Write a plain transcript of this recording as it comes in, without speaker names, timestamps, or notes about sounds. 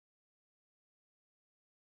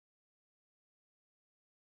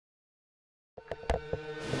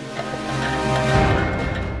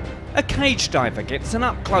a cage diver gets an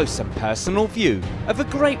up-close and personal view of a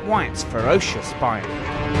great white's ferocious bite.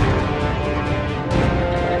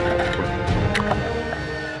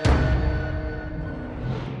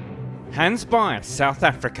 Gansbaai, South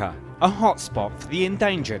Africa, a hotspot for the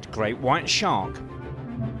endangered great white shark.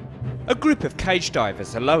 A group of cage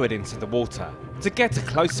divers are lowered into the water to get a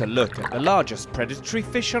closer look at the largest predatory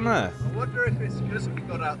fish on Earth. I wonder if it's just we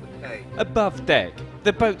got out the cage. Above deck,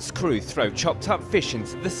 the boat's crew throw chopped up fish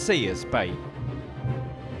into the sea as bait.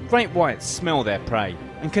 Great whites smell their prey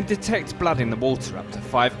and can detect blood in the water up to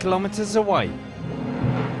 5 kilometers away.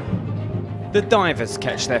 The divers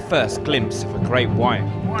catch their first glimpse of a great white.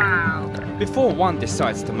 Wow! Before one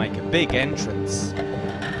decides to make a big entrance.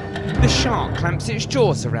 The shark clamps its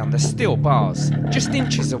jaws around the steel bars, just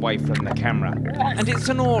inches away from the camera, and it's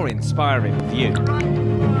an awe-inspiring view.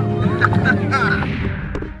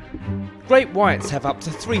 Great whites have up to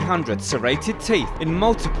 300 serrated teeth in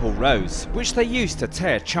multiple rows, which they use to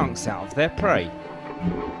tear chunks out of their prey.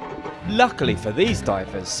 Luckily for these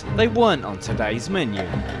divers, they weren't on today's menu.